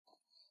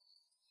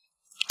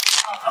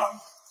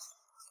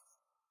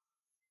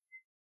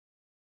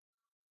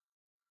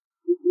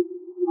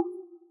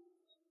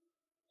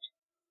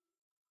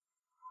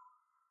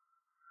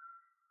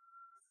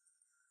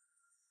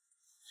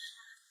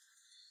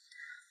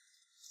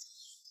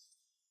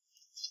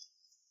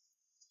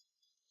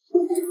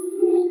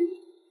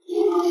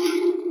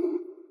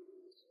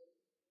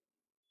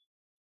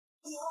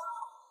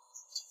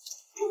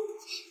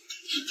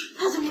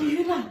他怎么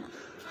晕了？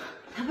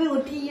他被我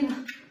踢了，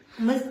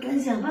我们赶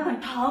紧想办法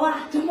逃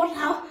啊！怎么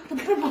逃？他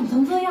被绑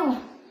成这样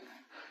了。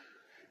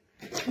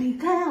你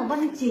看看我帮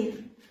你解，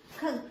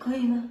看可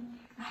以吗？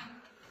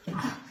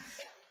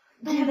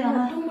动不了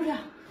吗？动不了。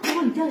我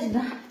帮你叫醒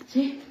他。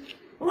行。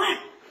喂，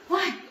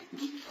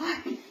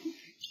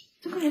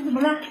这个人怎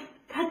么了？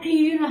他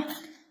踢晕了。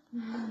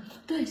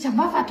对，想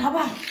办法逃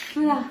吧。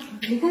对啊，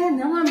你看看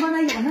能不能帮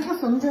他咬那个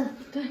绳子？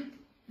对。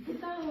不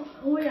到，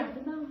我咬不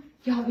到。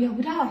咬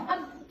不到啊！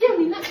就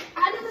你那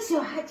那个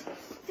小孩，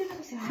就那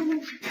个小孩，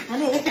哪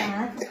里有个小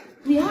孩子？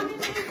你要那个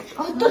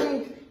哦，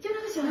对，就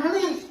那个小孩子。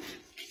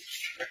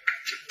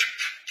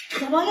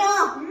小朋友，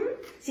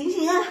醒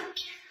醒啊！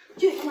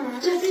就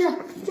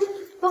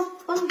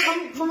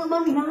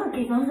帮你妈妈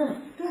给绳子。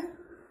对，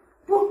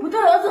不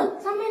对，儿子，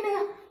上面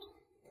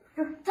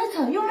那个，再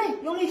扯，用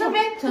力，这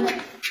边扯，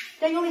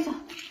再用力扯，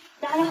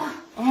加油！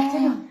加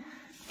油！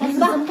真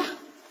棒！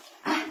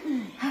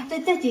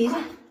再挤一下。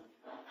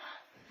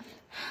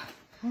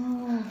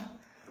哦，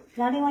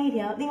然后另外一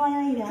条，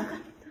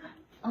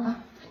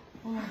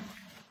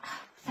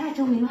太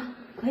聪明了，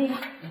可以了，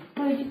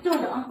回去坐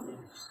着啊。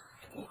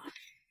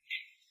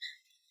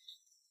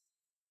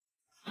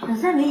小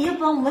善，你要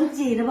帮我们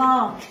挤的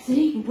吧？行，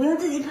你不要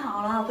自己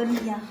跑了，我跟你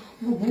讲。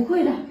我不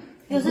会的，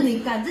要是你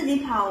敢自己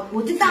跑，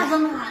我就大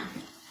声喊，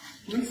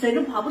我们谁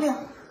都跑不了。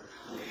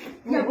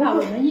要跑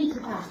我们一起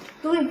跑。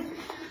对。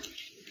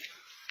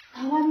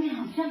他外面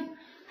好像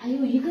还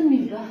有一个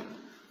女的。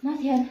那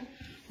天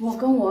我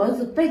跟我儿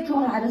子被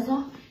抓来的时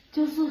候，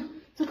就是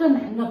这个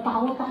男的把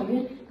我打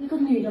晕，那个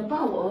女的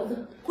抱我儿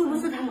子，会不会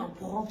是他老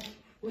婆？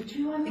我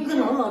去外面。一个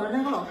老老的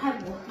那个老太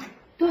婆。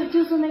对，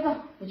就是那个。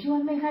我去外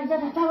面看一下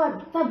他在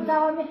不在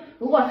外面。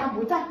如果他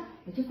不在，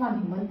我就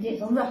帮你们解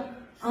绳子。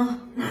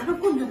拿个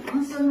棍子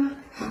防身啊。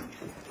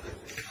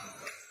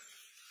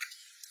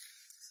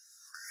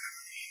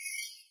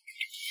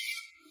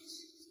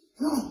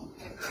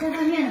在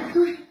外面啊。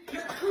对。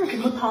那怎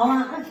么逃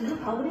啊？那岂不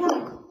逃不掉？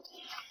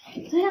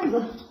这样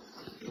子，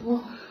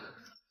我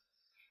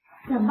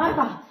想办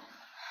法。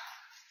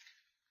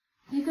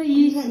那个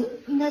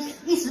应该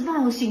一时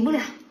半会醒不了。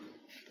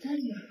这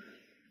里。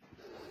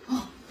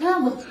这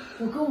样子，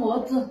我跟我儿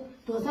子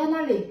躲在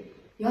那里，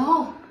然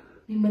后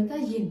你们再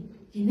引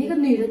那个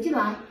女的进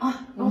来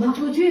啊，我们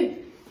出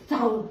去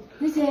找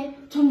那些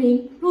村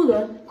民、路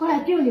人过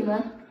来救你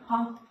们。好，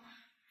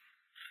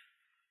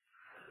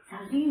小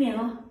心一点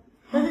哦。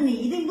但是你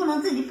一定不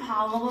能自己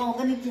跑哦，我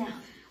跟你讲。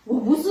我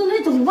不是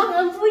那种忘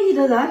恩负义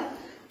的人，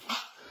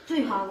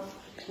最好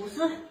不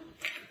是。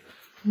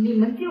你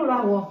们救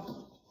了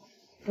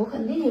我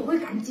肯定也会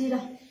感激的。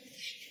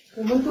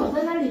我们躲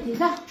在那里底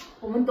下，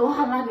我们躲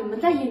好了，你们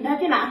再引他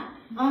进来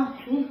啊！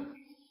行。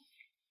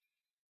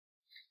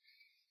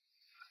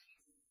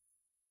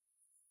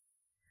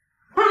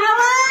跑了！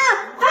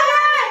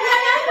有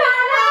人跑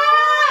了！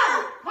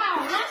跑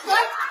了谁？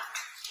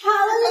跑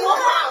了你们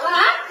跑了？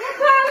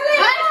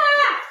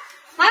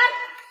跑了！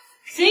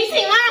醒醒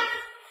啊！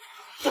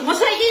怎么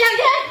睡地上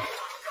去？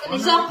跟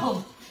你说，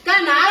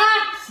干嘛了？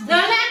人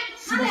呢？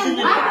他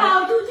俩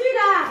跑出去了。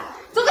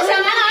这个小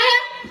男孩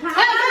呢？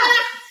还有这个呢？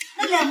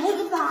那两母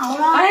子跑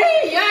了。哎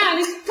呀，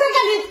你看看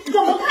你怎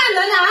么看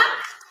人啊？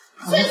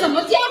睡什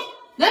么觉？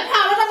人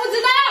跑了都不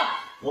知道。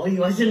我以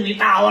为是你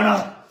打我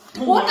的。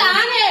我打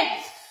你！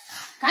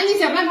赶紧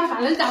想办法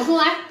把人找出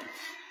来。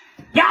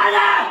丫的！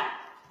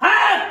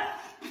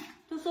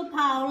就说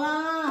跑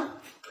了。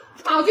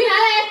跑去哪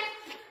里？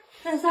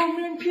在上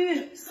面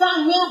去。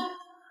上面。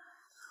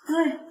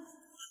对。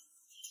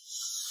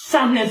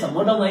上面什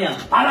么都没有，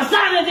跑到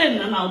上面去，你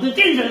的脑子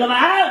进水了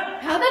吧？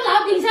跑到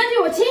楼顶上去，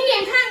我亲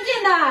眼看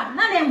见的，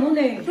那两母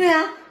女。对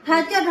啊，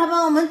他叫他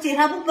帮我们解，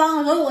他不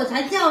帮，所以我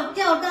才叫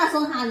大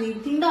声喊，你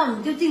听到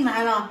你就进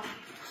来了。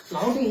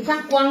楼顶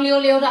上光溜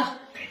溜的。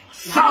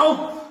烧！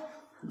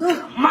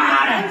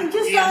妈的！赶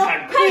紧去烧！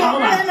快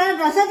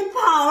把下去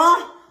跑了。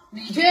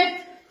你去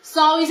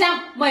搜一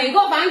下每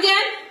个房间，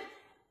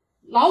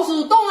老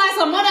鼠洞啊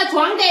什么的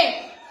床底，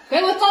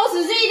给我收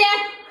拾细一点。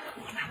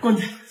我拿棍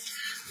子。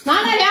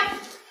拿那条。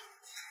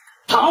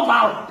逃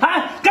跑！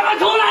赶快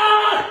出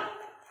来！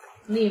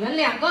你们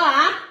两个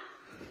啊，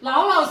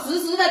老老实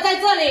实的在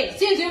这里，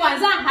兴许晚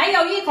上还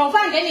有一口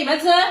饭给你们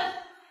吃。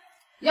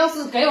要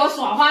是给我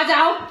耍花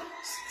招，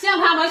向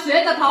他们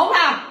学着逃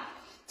跑，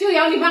就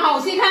有你们好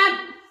戏看。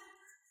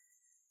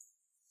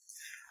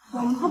我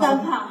们不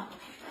敢跑，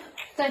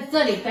在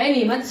这里给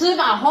你们吃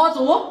饱喝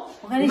足，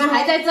我跟你说，们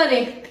还在这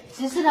里。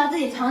其实他自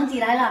己藏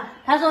起来了。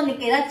他说你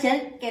给他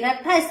钱给他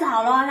太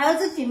少了，他要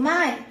自己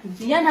卖。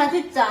你让他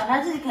去找，他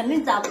自己肯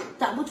定找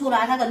不出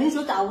来，他肯定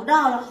说找不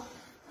到了。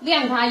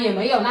谅他也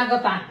没有那个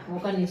胆，我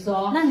跟你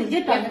说。那你就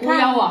等着看。不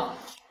要我，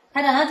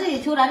他等他自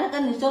己出来，他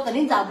跟你说肯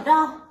定找不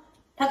到，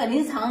他肯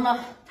定藏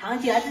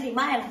起来自己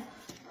卖了。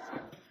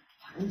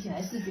藏起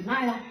来自己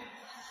卖了，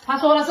他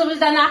说的是不是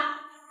真的？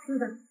是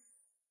的。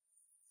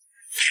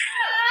是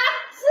啊，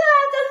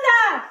真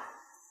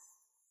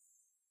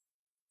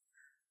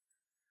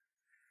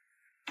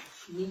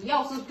的。你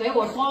要是给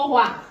我说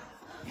谎，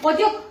我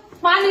就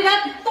把你的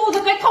肚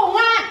子给捅了。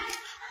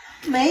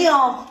没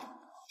有。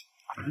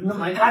你都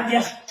没看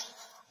见，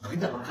你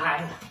怎么开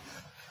的？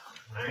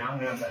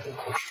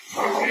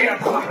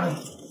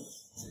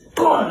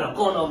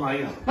过都没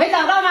有。没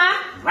找到吗？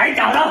没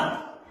找到。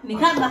你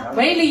看吧，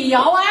没理由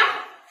啊！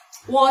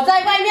我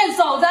在外面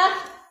守着，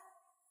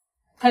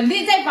肯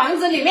定在房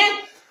子里面。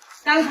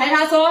刚才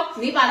他说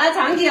你把它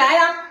藏起来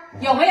了，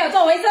有没有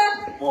这回事？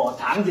我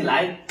藏起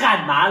来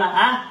干嘛了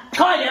啊？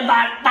快点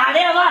打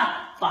电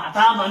话，把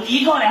他们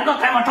一个两个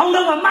给我通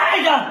通给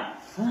卖了！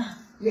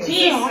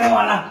气死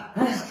我了！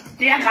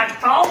别敢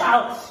逃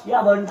跑，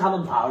要不然他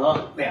们跑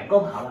了，2个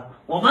跑了，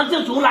我们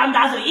就竹篮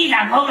打水一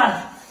场空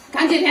了。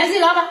赶紧联系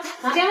老板，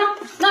拿电话，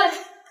那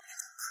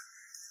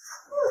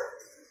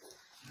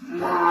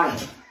里。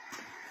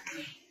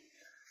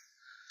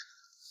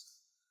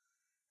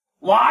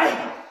喂，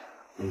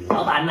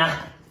老板呐、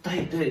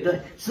对，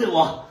是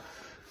我。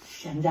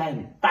现在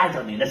你带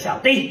着你的小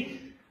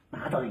弟，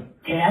拿着你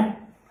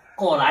钱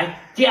过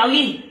来交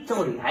易，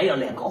这里还有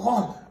2个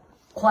货，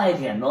快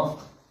点哦！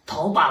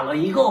投保了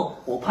一个，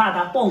我怕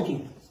他报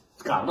警，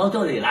搞到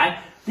这里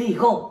来，立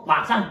刻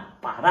马上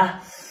把他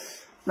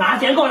拿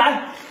钱过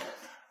来，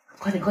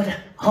快点，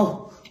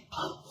好，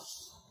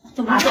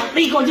马上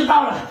立刻就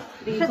到了。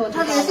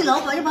他联系老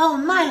板就把我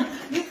们卖了，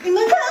你们这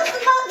样是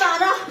犯法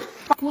的。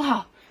不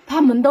好，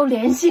他们都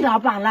联系老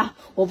板了，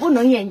我不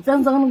能眼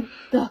睁睁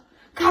的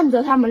看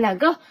着他们2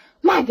个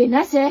卖给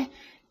那些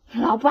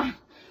老板，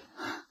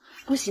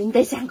不行，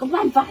得想个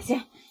办法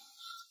先。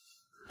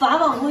法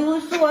网恢恢，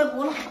疏而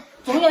不漏，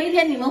总有一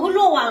天你们会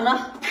落网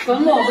的。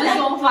跟我们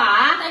说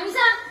法。等一下，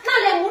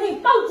那2母女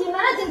报警了，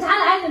那警察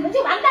来，你们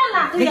就完蛋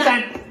了。你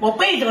敢我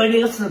闭嘴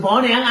你个死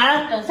婆娘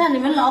啊！等下你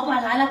们老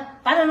板来了，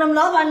把你们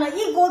老板的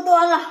一锅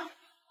端了。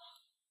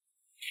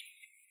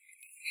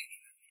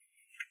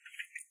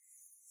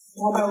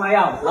我都没有，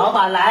老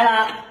板来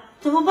了，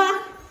怎么办？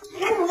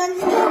赶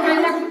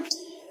紧！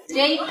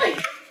接一对，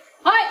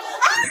哎，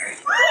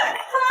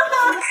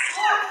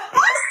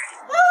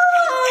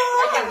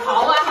还想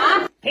逃啊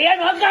啊！天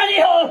王干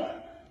你好！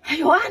还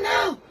有案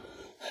呢！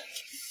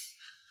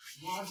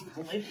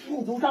我没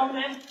付出到呢，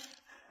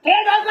天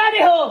王干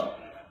你好！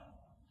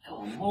怎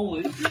么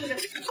回事呢？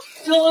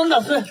真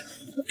的是，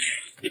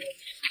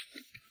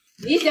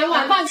你想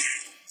晚饭？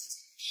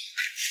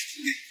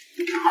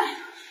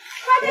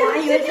我还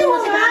以为真的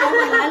是老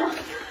板来了，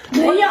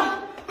没有，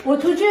我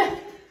出去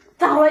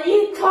找了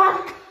一圈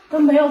都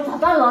没有找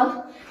到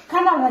人，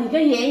看到了一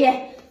个爷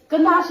爷，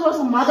跟他说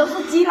什么都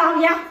是鸡捞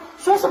鸭，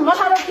说什么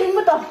他都听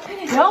不懂，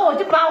然后我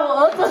就把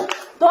我儿子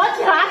躲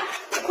起来，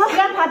快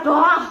让他躲，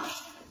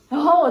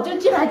然后我就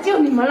进来救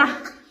你们了。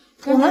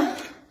我们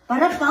把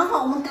他绑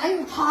好，我们赶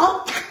紧跑。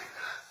好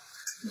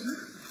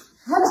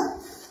的，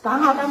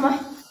绑好他们，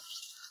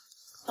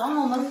绑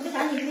好我们就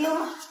赶紧溜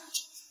了。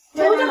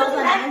溜着老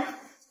板来了，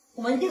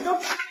我们就都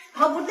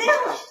跑不掉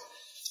了。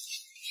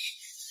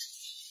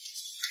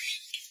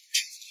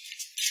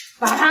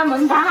把他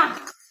们绑好。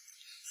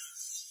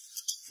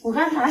我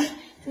刚才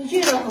出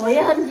去了，我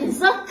也很谨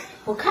慎，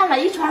我看了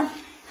一圈，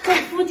这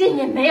附近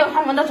也没有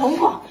他们的同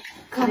伙，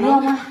可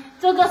能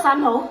这个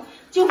山头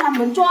就他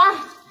们作案。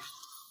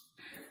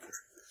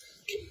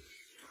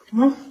我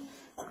们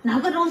拿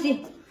个东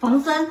西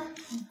防身。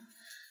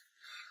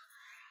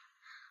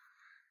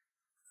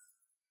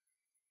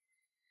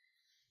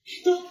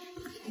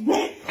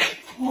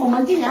我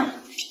们进来，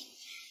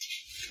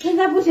现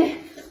在不行，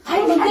还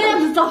能这样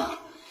子走，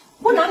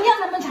不能让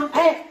他们藏。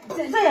哎，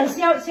这有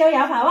逍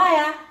遥法外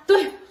啊！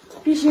对，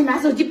必须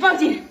拿手机报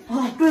警。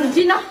哦，对了，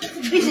听到，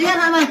必须让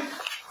他们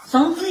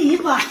绳之以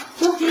法，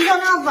接受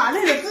到法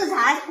律的制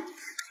裁。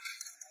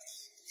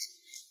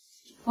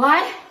喂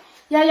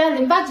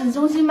，110报警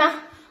中心吗？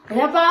我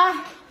要报案，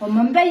我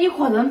们被一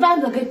伙人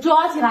贩子给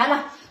抓起来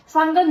了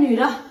，3个女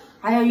的，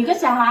还有1个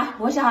小孩，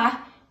我小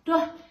孩。对，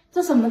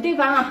这什么地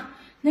方啊？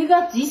那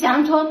个吉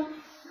祥村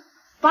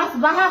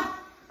88号。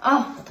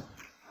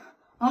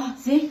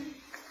行，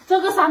这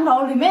个山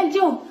头里面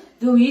就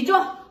有一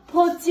座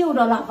破旧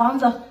的老房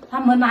子，他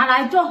们拿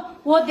来做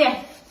窝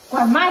点，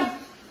拐卖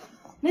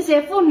那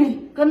些妇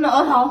女跟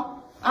儿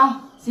童。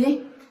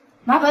行，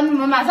麻烦你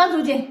们马上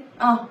出警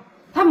啊！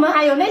他们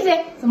还有那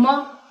些什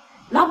么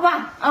老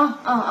板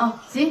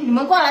行，你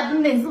们过来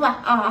蹲点是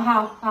吧？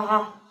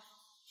好。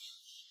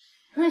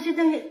那现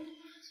在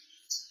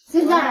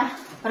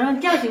把他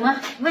们叫醒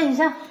了，问一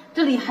下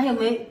这里还有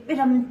没被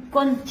他们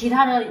关其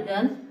他的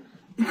人？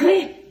可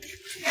以。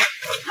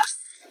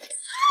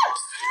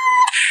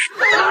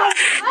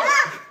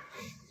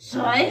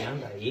谁？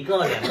一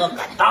个两个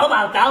逃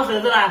跑找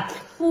死是吧？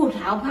不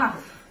逃跑，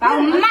把我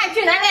们卖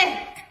去哪里？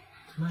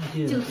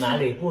那就哪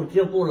里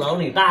不容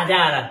你大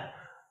驾了。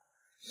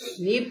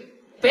你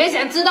别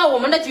想知道我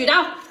们的举动。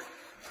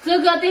这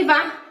个地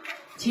方，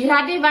其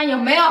他地方有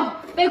没有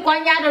被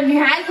关押的女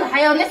孩子，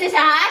还有那些小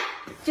孩？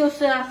就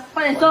是啊，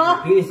快点说。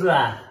屁事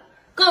啊！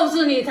告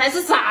诉你才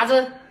是傻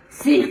子。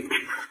行。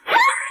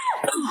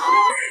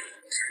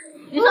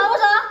你说不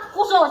说？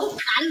不说我就打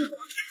你！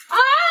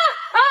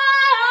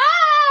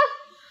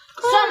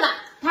算了，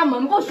他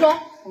们不说，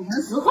我们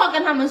实话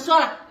跟他们说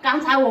了。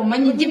刚才我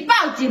们已经报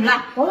警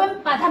了，我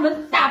们把他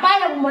们打败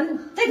了，我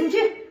们再出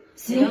去。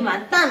你们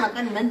完蛋了，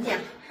跟你们讲。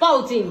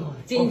报警，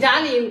警察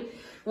你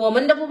我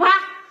们都不怕，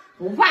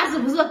不怕是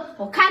不是？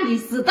我看你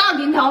死到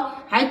临头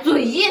还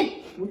嘴硬，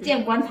不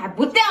见棺材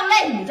不掉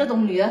泪，你这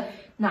种女人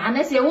拿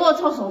那些龌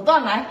龊手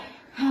段来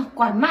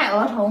拐卖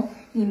儿童，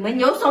你们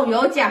有手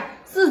有脚，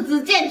四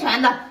肢健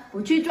全的，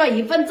不去做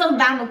一份正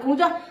当的工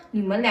作，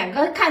你们两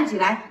个看起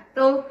来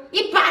都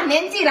一把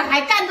年纪了，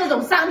还干这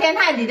种伤天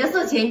害理的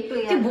事情，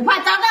对呀，就不怕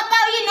遭到报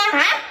应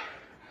呢？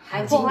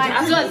还警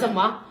察算什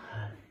么？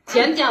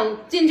前脚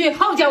进去，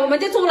后脚我们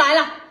就出来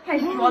了。还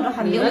说的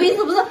很牛逼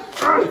是不是？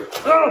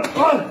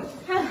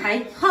他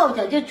还后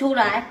脚就出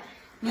来，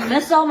你们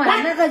收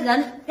买那个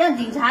人，让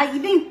警察一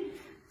并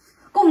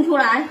供出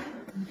来。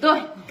对，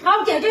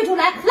后脚就出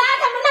来，拉他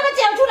们那个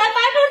脚出来，掰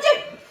出去。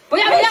不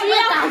要打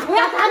他，不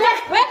要打他，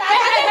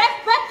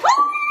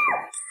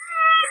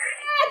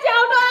脚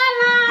断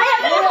了。还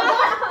有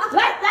这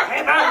个，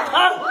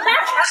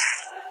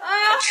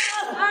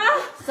来，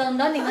省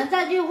得你们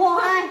再去祸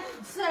害。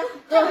是，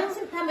他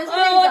们现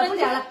在走不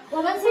了了，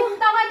我们去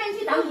到外面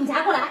去找警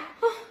察过来。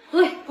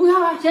对，不要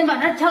啊！先把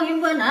他敲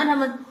晕过来，让他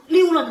们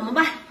溜了怎么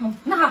办？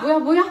那不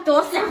要，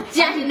多少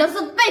家庭都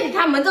是被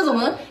他们这种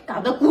人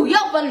搞得骨肉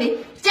分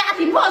离，家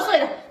庭破碎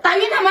了，打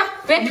晕他们！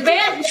别！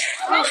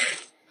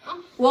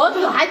我儿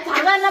子还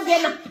藏在那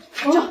边呢。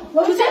走，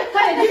出去，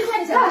快点去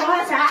看一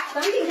下，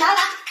等警察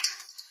来。